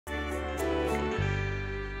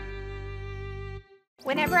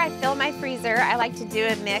Whenever I fill my freezer, I like to do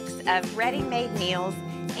a mix of ready-made meals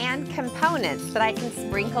and components that I can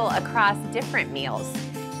sprinkle across different meals.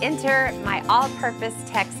 Enter my all-purpose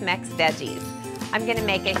Tex-Mex Veggies. I'm gonna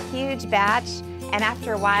make a huge batch, and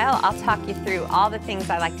after a while, I'll talk you through all the things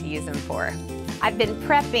I like to use them for. I've been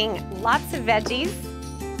prepping lots of veggies.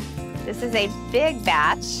 This is a big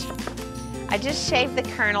batch. I just shaved the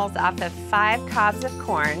kernels off of 5 cobs of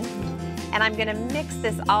corn, and I'm gonna mix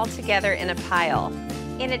this all together in a pile.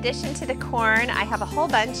 In addition to the corn, I have a whole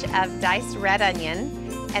bunch of diced red onion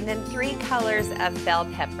and then 3 colors of bell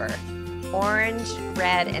pepper, orange,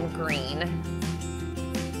 red, and green.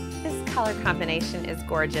 This color combination is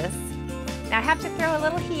gorgeous. Now I have to throw a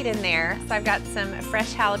little heat in there, so I've got some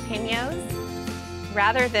fresh jalapenos.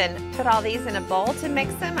 Rather than put all these in a bowl to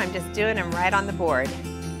mix them, I'm just doing them right on the board.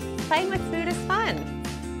 Playing with food is fun.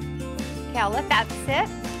 Okay, I'll let that sit,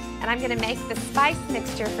 and I'm gonna make the spice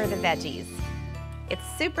mixture for the veggies. It's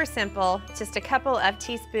super simple, just a couple of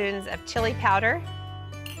teaspoons of chili powder,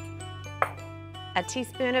 a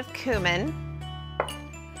teaspoon of cumin,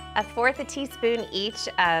 1/4 teaspoon each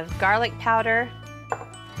of garlic powder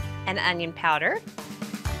and onion powder,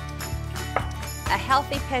 a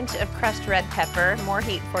healthy pinch of crushed red pepper, more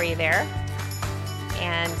heat for you there,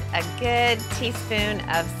 and a good teaspoon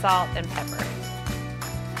of salt and pepper.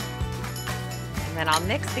 And then I'll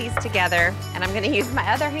mix these together, and I'm gonna use my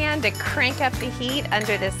other hand to crank up the heat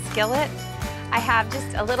under this skillet. I have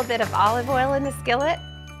just a little bit of olive oil in the skillet,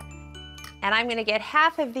 and I'm gonna get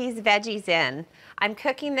half of these veggies in. I'm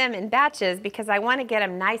cooking them in batches because I wanna get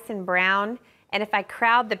them nice and brown, and if I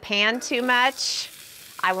crowd the pan too much,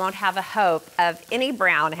 I won't have a hope of any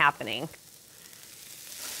brown happening.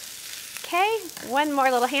 Okay, one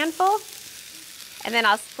more little handful, and then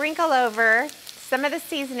I'll sprinkle over some of the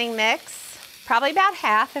seasoning mix, probably about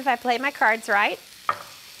half if I play my cards right.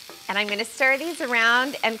 And I'm gonna stir these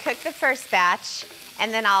around and cook the first batch,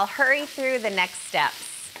 and then I'll hurry through the next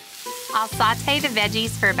steps. I'll saute the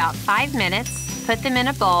veggies for about 5 minutes, put them in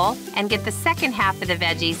a bowl, and get the second half of the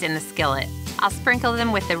veggies in the skillet. I'll sprinkle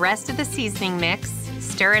them with the rest of the seasoning mix,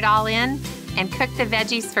 stir it all in, and cook the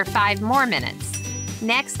veggies for 5 more minutes.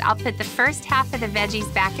 Next, I'll put the first half of the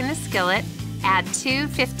veggies back in the skillet, add 2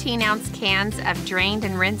 15-ounce cans of drained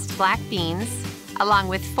and rinsed black beans, along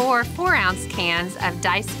with 4 4-ounce cans of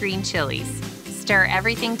diced green chilies. Stir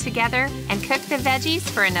everything together and cook the veggies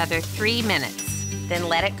for another 3 minutes. Then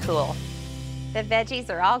let it cool. The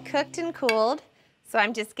veggies are all cooked and cooled, so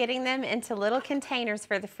I'm just getting them into little containers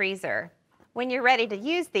for the freezer. When you're ready to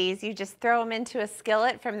use these, you just throw them into a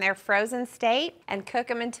skillet from their frozen state and cook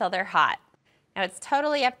them until they're hot. Now it's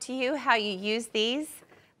totally up to you how you use these.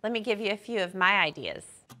 Let me give you a few of my ideas.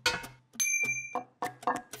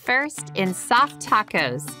 First, in soft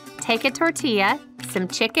tacos, take a tortilla, some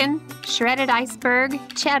chicken, shredded iceberg,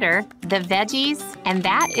 cheddar, the veggies, and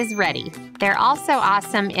that is ready. They're also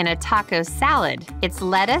awesome in a taco salad. It's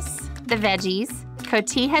lettuce, the veggies,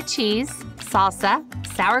 cotija cheese, salsa,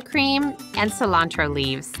 sour cream, and cilantro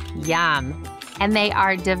leaves. Yum! And they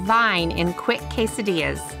are divine in quick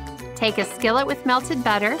quesadillas. Take a skillet with melted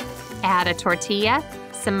butter, add a tortilla,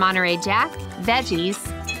 some Monterey Jack, veggies,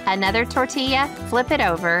 another tortilla, flip it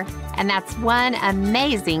over, and that's one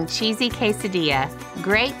amazing cheesy quesadilla.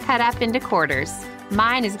 Great cut up into quarters.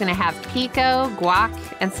 Mine is gonna have pico, guac,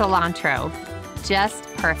 and cilantro. Just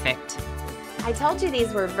perfect. I told you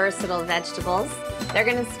these were versatile vegetables. They're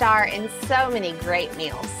gonna star in so many great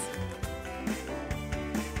meals.